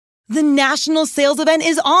The national sales event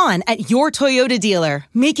is on at your Toyota dealer,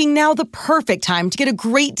 making now the perfect time to get a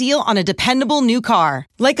great deal on a dependable new car.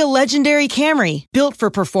 Like a legendary Camry, built for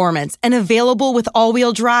performance and available with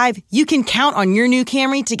all-wheel drive, you can count on your new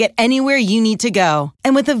Camry to get anywhere you need to go.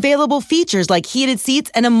 And with available features like heated seats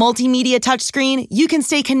and a multimedia touchscreen, you can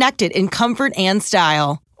stay connected in comfort and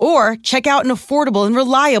style. Or check out an affordable and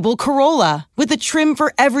reliable Corolla with a trim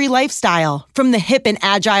for every lifestyle, from the hip and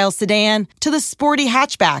agile sedan to the sporty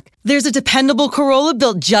hatchback. There's a dependable Corolla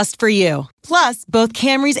built just for you. Plus, both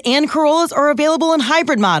Camrys and Corollas are available in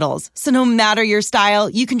hybrid models, so no matter your style,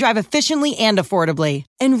 you can drive efficiently and affordably.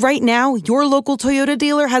 And right now, your local Toyota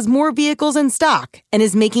dealer has more vehicles in stock and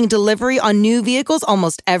is making delivery on new vehicles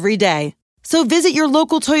almost every day. So visit your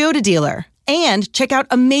local Toyota dealer. And check out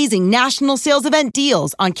amazing national sales event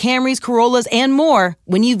deals on Camrys, Corollas, and more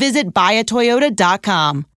when you visit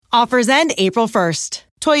buyatoyota.com. Offers end April 1st.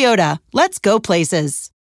 Toyota, let's go places.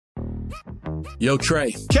 Yo,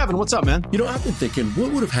 Trey. Kevin, what's up, man? You know, I've been thinking,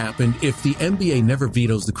 what would have happened if the NBA never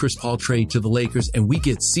vetoes the Chris Paul trade to the Lakers and we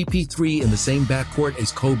get CP3 in the same backcourt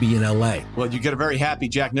as Kobe in LA? Well, you get a very happy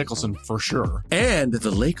Jack Nicholson, for sure. And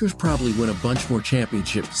the Lakers probably win a bunch more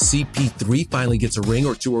championships. CP3 finally gets a ring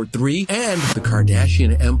or two or three, and the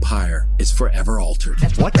Kardashian empire is forever altered.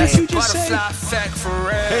 What did you just say?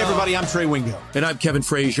 Hey, everybody, I'm Trey Wingo. And I'm Kevin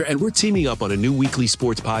Frazier, and we're teaming up on a new weekly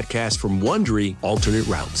sports podcast from Wondery, Alternate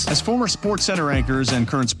Routes. As former Sports Center anchors and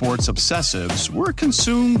current sports obsessives, we're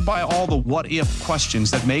consumed by all the what-if questions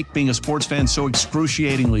that make being a sports fan so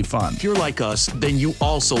excruciatingly fun. If you're like us, then you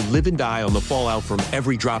also live and die on the fallout from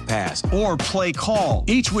every drop pass. Or play call.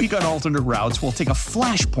 Each week on Alternate Routes, we'll take a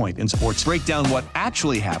flashpoint in sports, break down what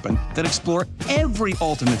actually happened, then explore every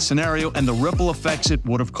alternate scenario and the ripple effects it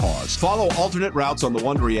would have caused. Follow Alternate Routes on the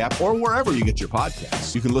Wondery app or wherever you get your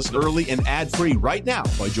podcasts. You can listen early and ad-free right now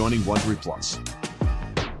by joining Wondery Plus.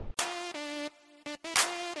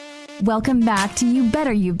 Welcome back to You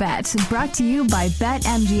Better You Bet, brought to you by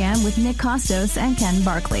BetMGM with Nick Costos and Ken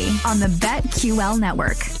Barkley on the BetQL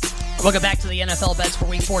network. Welcome back to the NFL bets for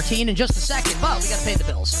Week 14. In just a second, but we got to pay the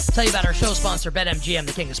bills. Tell you about our show sponsor, BetMGM,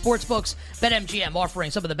 the king of sportsbooks. BetMGM offering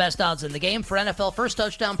some of the best odds in the game for NFL first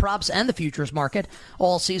touchdown props and the futures market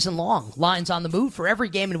all season long. Lines on the move for every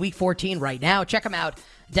game in Week 14 right now. Check them out.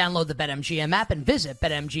 Download the BetMGM app and visit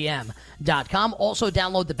BetMGM.com. Also,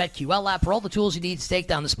 download the BetQL app for all the tools you need to take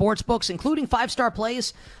down the sports books, including five-star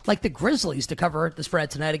plays like the Grizzlies to cover the spread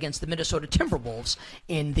tonight against the Minnesota Timberwolves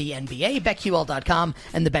in the NBA. BetQL.com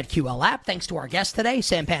and the BetQL app. Thanks to our guests today,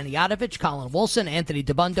 Sam Panayotovich, Colin Wilson, Anthony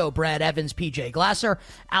DeBundo, Brad Evans, PJ Glasser,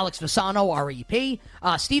 Alex Fasano, REP,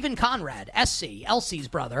 Stephen Conrad, SC, LC's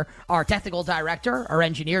brother, our technical director, our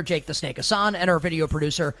engineer, Jake the Snake Hassan, and our video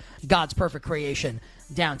producer, God's Perfect Creation,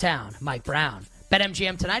 downtown, Mike Brown.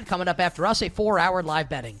 BetMGM tonight, coming up after us, a 4-hour live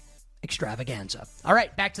betting extravaganza. All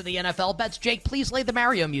right, back to the NFL bets. Jake, please lay the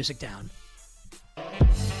Mario music down. All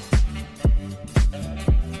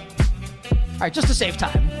right, just to save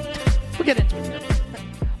time, we'll get into it here.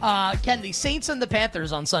 Ken, the Saints and the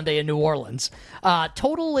Panthers on Sunday in New Orleans.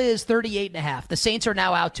 Total is 38.5. The Saints are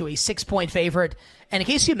now out to a 6-point favorite. And in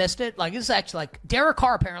case you missed it, this is actually Derek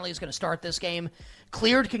Carr apparently is going to start this game.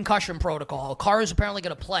 Cleared concussion protocol. Carr is apparently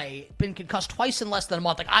going to play. Been concussed twice in less than a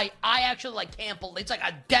month. I actually can't believe it's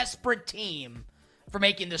a desperate team for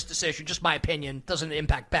making this decision. Just my opinion. Doesn't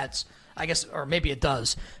impact bets, I guess, or maybe it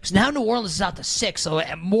does. So now New Orleans is out to 6, so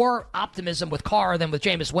more optimism with Carr than with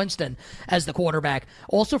Jameis Winston as the quarterback.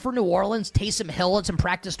 Also for New Orleans, Taysom Hill hasn't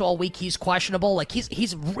practiced all week. He's questionable.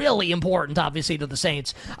 He's really important, obviously, to the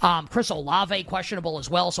Saints. Chris Olave questionable as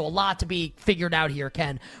well, so a lot to be figured out here,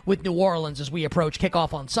 Ken, with New Orleans as we approach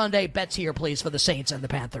kickoff on Sunday. Bets here, please, for the Saints and the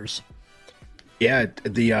Panthers. Yeah,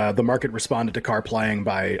 the market responded to Carr playing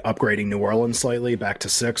by upgrading New Orleans slightly back to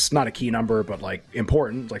 6. Not a key number, but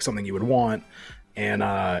important, something you would want. And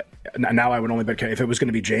now I would only bet if it was going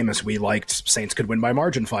to be Jameis. We liked Saints could win by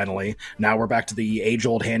margin finally. Now we're back to the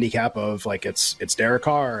age-old handicap of it's Derek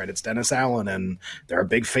Carr and it's Dennis Allen and they're a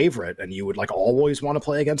big favorite, and you would always want to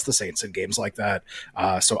play against the Saints in games like that.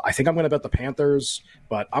 So I think I'm going to bet the Panthers,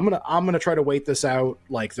 but I'm gonna try to wait this out.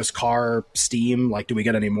 This Carr steam. Do we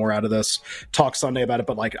get any more out of this? Talk Sunday about it,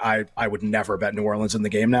 but I would never bet New Orleans in the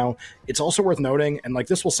game now. It's also worth noting, and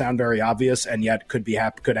this will sound very obvious, and yet could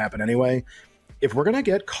happen anyway. If we're gonna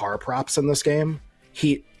get Carr props in this game,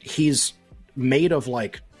 he's made of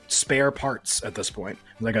spare parts at this point,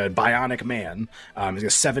 like a bionic man. He's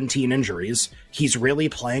got 17 injuries. He's really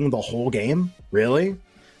playing the whole game, really,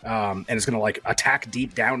 and it's gonna attack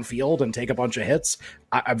deep downfield and take a bunch of hits.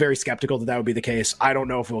 I'm very skeptical that would be the case. I don't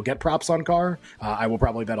know if we'll get props on Carr. I will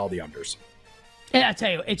probably bet all the unders. And I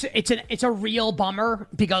tell you, it's a real bummer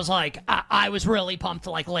because like I was really pumped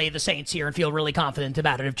to like lay the Saints here and feel really confident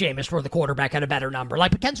about it if Jameis were the quarterback at a better number.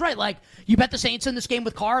 Like, but Ken's right. Like, you bet the Saints in this game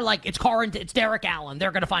with Carr. Like, it's Carr and it's Derek Allen.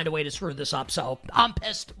 They're going to find a way to screw this up. So I'm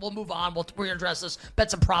pissed. We'll move on. We're going to address this.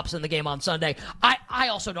 Bet some props in the game on Sunday. I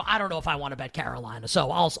also don't know if I want to bet Carolina.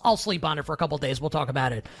 So I'll sleep on it for a couple days. We'll talk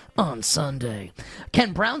about it on Sunday.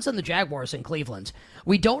 Ken, Browns and the Jaguars in Cleveland.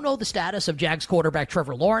 We don't know the status of Jags quarterback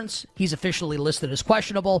Trevor Lawrence. He's officially listed as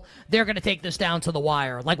questionable. They're going to take this down to the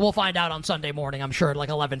wire. Like, we'll find out on Sunday morning, I'm sure, at like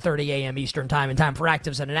 11:30 a.m. Eastern time, in time for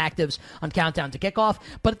actives and inactives on Countdown to Kickoff.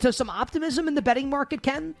 But to some optimism in the betting market,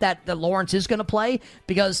 Ken, that Lawrence is going to play,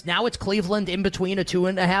 because now it's Cleveland in between a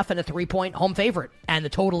 2.5 and a 3-point home favorite, and the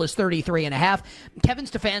total is 33.5. Kevin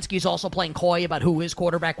Stefanski is also playing coy about who his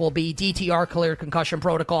quarterback will be. DTR cleared concussion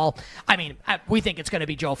protocol. I mean, we think it's going to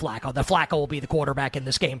be Joe Flacco. The Flacco will be the quarterback in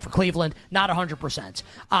this game for Cleveland. Not 100%.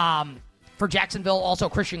 For Jacksonville, also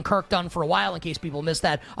Christian Kirk done for a while, in case people missed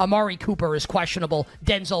that. Amari Cooper is questionable.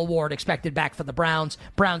 Denzel Ward expected back for the Browns.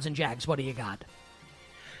 Browns and Jags, what do you got?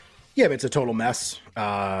 Yeah, it's a total mess.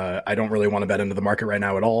 I don't really want to bet into the market right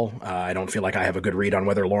now at all. I don't feel like I have a good read on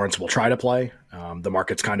whether Lawrence will try to play. The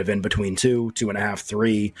market's kind of in between 2.5,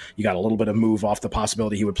 3. You got a little bit of move off the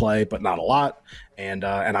possibility he would play, but not a lot. And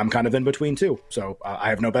I'm kind of in between 2. So I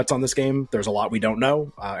have no bets on this game. There's a lot we don't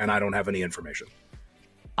know, and I don't have any information.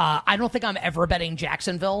 I don't think I'm ever betting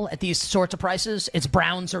Jacksonville at these sorts of prices. It's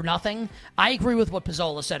Browns or nothing. I agree with what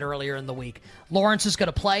Pizzola said earlier in the week. Lawrence is going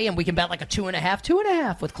to play, and we can bet like a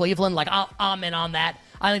 2.5 with Cleveland. Like, I'm in on that.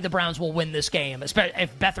 I think the Browns will win this game, especially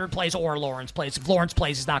if Beathard plays or Lawrence plays. If Lawrence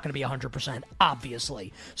plays, he's not going to be 100%,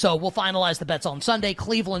 obviously. So we'll finalize the bets on Sunday.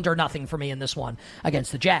 Cleveland or nothing for me in this one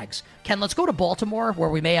against the Jags. Ken, let's go to Baltimore, where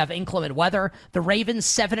we may have inclement weather. The Ravens,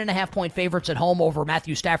 7.5-point favorites at home over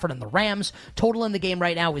Matthew Stafford and the Rams. Total in the game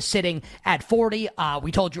right now is sitting at 40.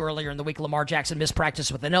 We told you earlier in the week Lamar Jackson missed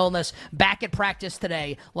practice with an illness. Back at practice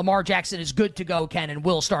today. Lamar Jackson is good to go, Ken, and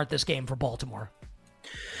will start this game for Baltimore.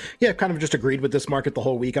 Yeah, kind of just agreed with this market the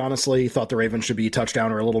whole week, honestly. Thought the Ravens should be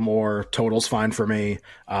touchdown or a little more. Total's fine for me.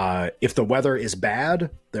 If the weather is bad,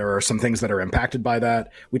 there are some things that are impacted by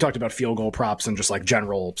that. We talked about field goal props and just like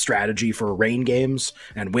general strategy for rain games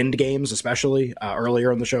and wind games, especially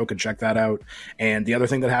earlier in the show. Could check that out. And the other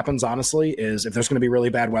thing that happens, honestly, is if there's going to be really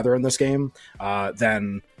bad weather in this game,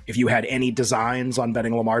 then if you had any designs on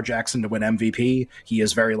betting Lamar Jackson to win MVP, he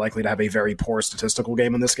is very likely to have a very poor statistical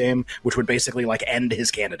game in this game, which would basically like end his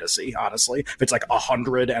candidacy, honestly. If it's like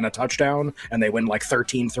 100 and a touchdown and they win like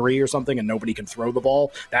 13-3 or something and nobody can throw the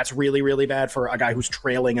ball, that's really, really bad for a guy who's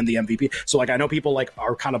trailing in the MVP. So like I know people like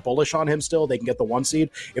are kind of bullish on him still. They can get the 1 seed.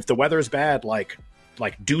 If the weather is bad, like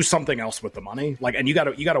do something else with the money. Like, and you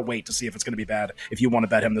gotta wait to see if it's going to be bad if you want to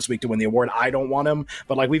bet him this week to win the award. I don't want him,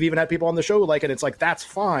 but like we've even had people on the show like, and it's like, that's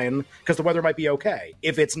fine because the weather might be okay.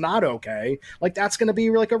 If it's not okay, like that's going to be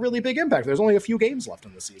like a really big impact. There's only a few games left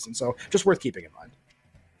in the season, so just worth keeping in mind.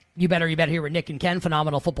 You bet here with Nick and Ken,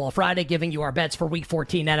 Phenomenal Football Friday, giving you our bets for Week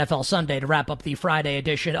 14 NFL Sunday to wrap up the Friday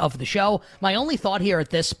edition of the show. My only thought here at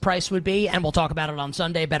this price would be, and we'll talk about it on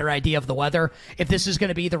Sunday, better idea of the weather. If this is going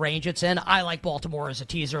to be the range it's in, I like Baltimore as a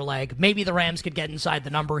teaser leg. Maybe the Rams could get inside the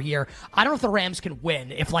number here. I don't know if the Rams can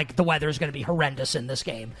win if like the weather is going to be horrendous in this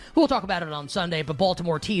game. We'll talk about it on Sunday, but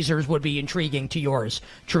Baltimore teasers would be intriguing to yours,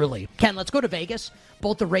 truly. Ken, let's go to Vegas.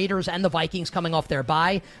 Both the Raiders and the Vikings coming off their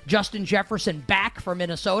bye. Justin Jefferson back for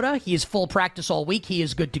Minnesota. He is full practice all week. He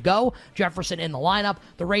is good to go. Jefferson in the lineup.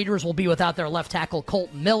 The Raiders will be without their left tackle,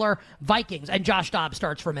 Colton Miller. Vikings, and Josh Dobbs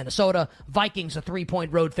starts for Minnesota. Vikings, a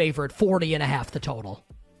 3-point road favorite, 40.5 the total.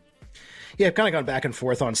 Yeah, I've kind of gone back and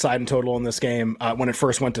forth on side and total in this game. When it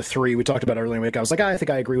first went to 3, we talked about it earlier in the week. I was like, I think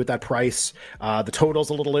I agree with that price. The total's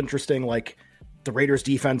a little interesting. Like, the Raiders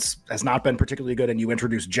defense has not been particularly good, and you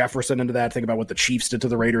introduce Jefferson into that. Think about what the Chiefs did to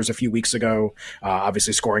the Raiders a few weeks ago.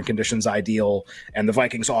 Obviously scoring conditions ideal, and the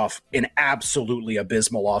Vikings off an absolutely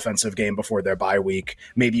abysmal offensive game before their bye week.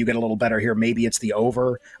 Maybe you get a little better here. Maybe it's the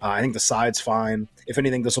over. I think the side's fine. If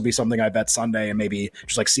anything, this will be something I bet Sunday and maybe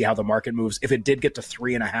just like see how the market moves. If it did get to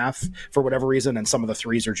 3.5 for whatever reason, and some of the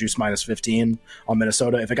threes are juice minus 15 on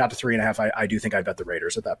Minnesota, if it got to 3.5, I do think I'd bet the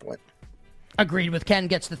Raiders at that point. Agreed with Ken.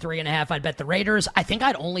 Gets the 3.5. I'd bet the Raiders. I think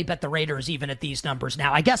I'd only bet the Raiders even at these numbers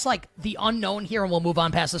now. I guess like the unknown here, and we'll move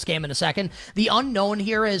on past this game in a second. The unknown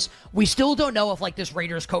here is we still don't know if like this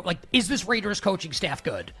Raiders coach, like is this Raiders coaching staff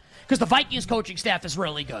good? Because the Vikings coaching staff is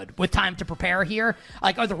really good with time to prepare here.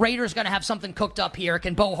 Like, are the Raiders going to have something cooked up here?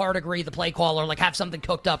 Can Bo Hardigree, the play caller, like have something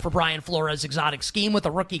cooked up for Brian Flores' exotic scheme with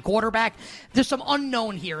a rookie quarterback? There's some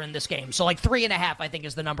unknown here in this game. So, like 3.5, I think,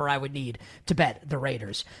 is the number I would need to bet the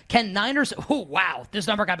Raiders. Can Niners... Oh, wow. This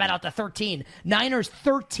number got bet out to 13. Niners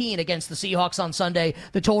 13 against the Seahawks on Sunday.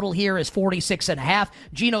 The total here is 46.5.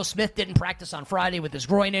 Geno Smith didn't practice on Friday with his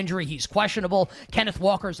groin injury. He's questionable. Kenneth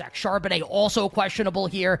Walker, Zach Charbonnet also questionable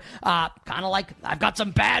here. Kind of like, I've got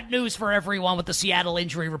some bad news for everyone with the Seattle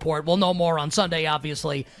injury report. We'll know more on Sunday,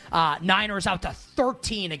 obviously. Niners out to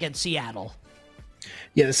 13 against Seattle.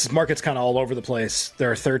 Yeah, this market's kind of all over the place.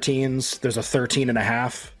 There are 13s. There's a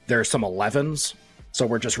 13.5. There's some 11s. So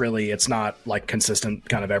we're just really, it's not like consistent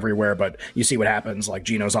kind of everywhere, but you see what happens. Like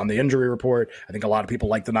Geno's on the injury report. I think a lot of people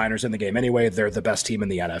like the Niners in the game anyway. They're the best team in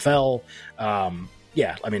the NFL.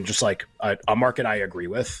 Yeah, I mean, just like a market I agree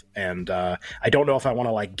with. And I don't know if I want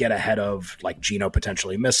to like get ahead of like Geno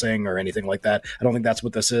potentially missing or anything like that. I don't think that's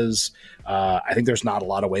what this is. I think there's not a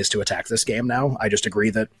lot of ways to attack this game now. I just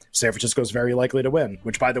agree that San Francisco is very likely to win,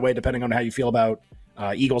 which, by the way, depending on how you feel about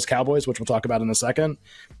Eagles Cowboys, which we'll talk about in a second,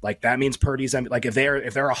 like that means Purdy's like if they're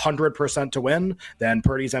 100% to win, then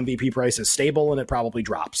Purdy's MVP price is stable and it probably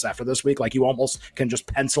drops after this week. Like you almost can just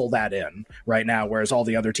pencil that in right now, whereas all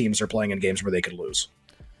the other teams are playing in games where they could lose.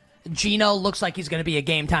 Geno looks like he's going to be a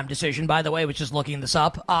game time decision, by the way, which is looking this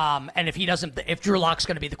up. And if Drew Lock's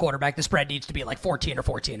going to be the quarterback, the spread needs to be like 14 or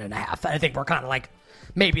 14.5. I think we're kind of like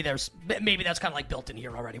maybe that's kind of like built in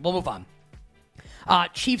here already. We'll move on.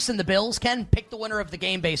 Chiefs and the Bills can pick the winner of the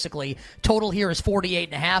game, basically. Total here is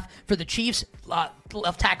 48.5. For the Chiefs,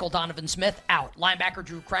 left tackle Donovan Smith out. Linebacker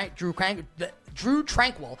Drew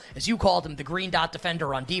Tranquil, as you called him, the green dot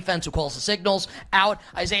defender on defense who calls the signals, out.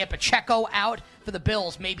 Isaiah Pacheco out. For the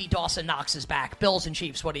Bills, maybe Dawson Knox is back. Bills and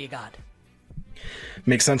Chiefs, what do you got?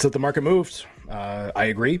 Makes sense that the market moved. I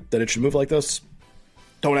agree that it should move like this.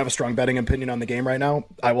 Don't have a strong betting opinion on the game right now.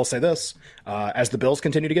 I will say this. As the Bills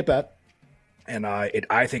continue to get bet, and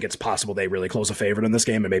I think it's possible they really close a favorite in this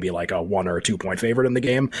game and maybe like a 1 or a 2 point favorite in the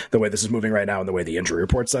game, the way this is moving right now and the way the injury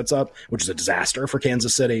report sets up, which is a disaster for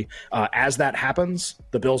Kansas City. As that happens,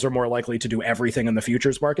 the Bills are more likely to do everything in the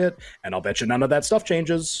futures market, and I'll bet you none of that stuff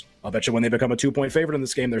changes. I'll bet you when they become a 2 point favorite in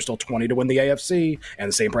this game, they're still 20 to win the AFC and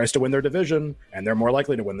the same price to win their division, and they're more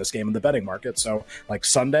likely to win this game in the betting market. So like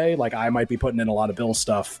Sunday, like I might be putting in a lot of Bills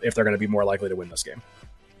stuff if they're going to be more likely to win this game.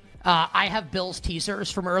 I have Bills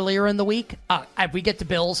teasers from earlier in the week. If we get to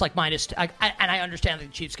Bills like minus, and I understand that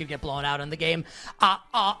the Chiefs could get blown out in the game.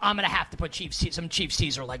 I'm going to have to put some Chiefs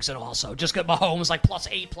teaser legs in also. Just get Mahomes like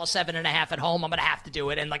 +8, +7.5 at home. I'm going to have to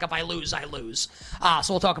do it. And like if I lose, I lose.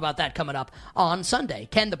 So we'll talk about that coming up on Sunday.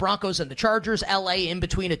 Ken, the Broncos and the Chargers, LA in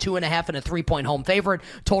between a 2.5 and a 3 point home favorite.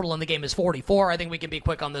 Total in the game is 44. I think we can be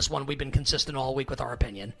quick on this one. We've been consistent all week with our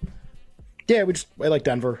opinion. Yeah, I like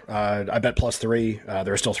Denver. I bet +3.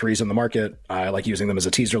 There are still 3s in the market. I like using them as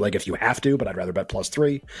a teaser leg if you have to, but I'd rather bet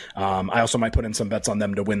 +3. I also might put in some bets on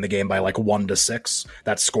them to win the game by like 1-6.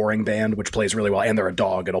 That scoring band, which plays really well, and they're a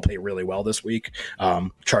dog. It'll pay really well this week.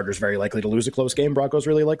 Chargers very likely to lose a close game. Broncos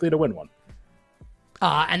really likely to win one.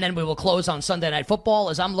 And then we will close on Sunday Night Football.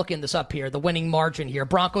 As I'm looking this up here, the winning margin here,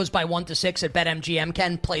 Broncos by 1-6 at BetMGM.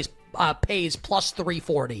 Ken pays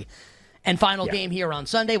 +340. And final game here on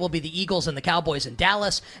Sunday will be the Eagles and the Cowboys in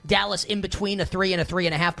Dallas. Dallas in between a 3 and a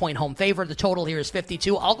 3.5 point home favorite. The total here is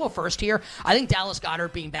 52. I'll go first here. I think Dallas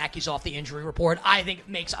Goedert being back, he's off the injury report, I think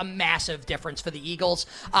makes a massive difference for the Eagles.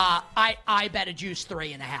 I bet a juice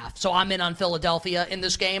 3.5. So I'm in on Philadelphia in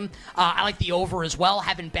this game. I like the over as well.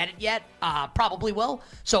 Haven't bet it yet. Probably will.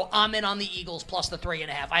 So I'm in on the Eagles plus the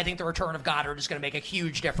 3.5. I think the return of Goddard is going to make a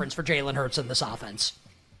huge difference for Jalen Hurts in this offense.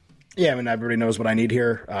 Yeah, I mean, everybody knows what I need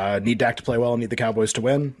here. Need Dak to play well, need the Cowboys to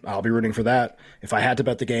win. I'll be rooting for that. If I had to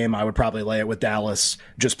bet the game, I would probably lay it with Dallas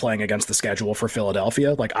just playing against the schedule for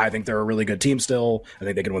Philadelphia. Like, I think they're a really good team still. I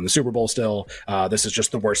think they can win the Super Bowl still. This is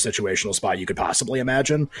just the worst situational spot you could possibly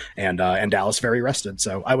imagine. And Dallas very rested.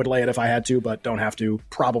 So I would lay it if I had to, but don't have to.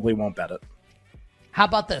 Probably won't bet it. How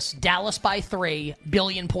about this? Dallas by 3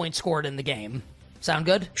 billion points scored in the game. Sound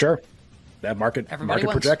good? Sure. That market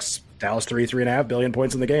projects Dallas 3.5 billion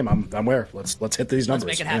points in the game. I'm where. Let's hit these numbers.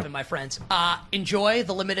 Let's make it happen, my friends. Enjoy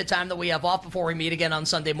the limited time that we have off before we meet again on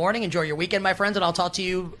Sunday morning. Enjoy your weekend, my friends, and I'll talk to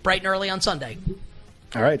you bright and early on Sunday.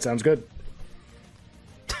 All right, sounds good.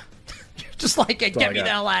 Just like it, get me the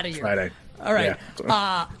hell out of here. Friday. All right.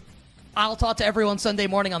 Yeah. I'll talk to everyone Sunday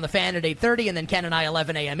morning on the Fan at 8:30, and then Ken and I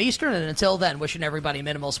 11 a.m. Eastern. And until then, wishing everybody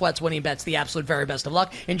minimal sweats, winning bets, the absolute very best of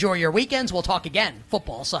luck. Enjoy your weekends. We'll talk again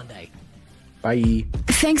football Sunday. Bye.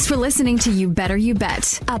 Thanks for listening to You Better You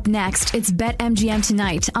Bet. Up next, it's BetMGM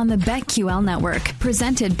Tonight on the BetQL Network,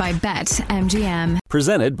 presented by BetMGM.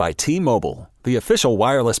 Presented by T-Mobile, the official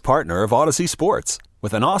wireless partner of Odyssey Sports.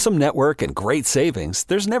 With an awesome network and great savings,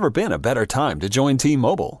 there's never been a better time to join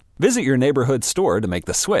T-Mobile. Visit your neighborhood store to make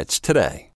the switch today.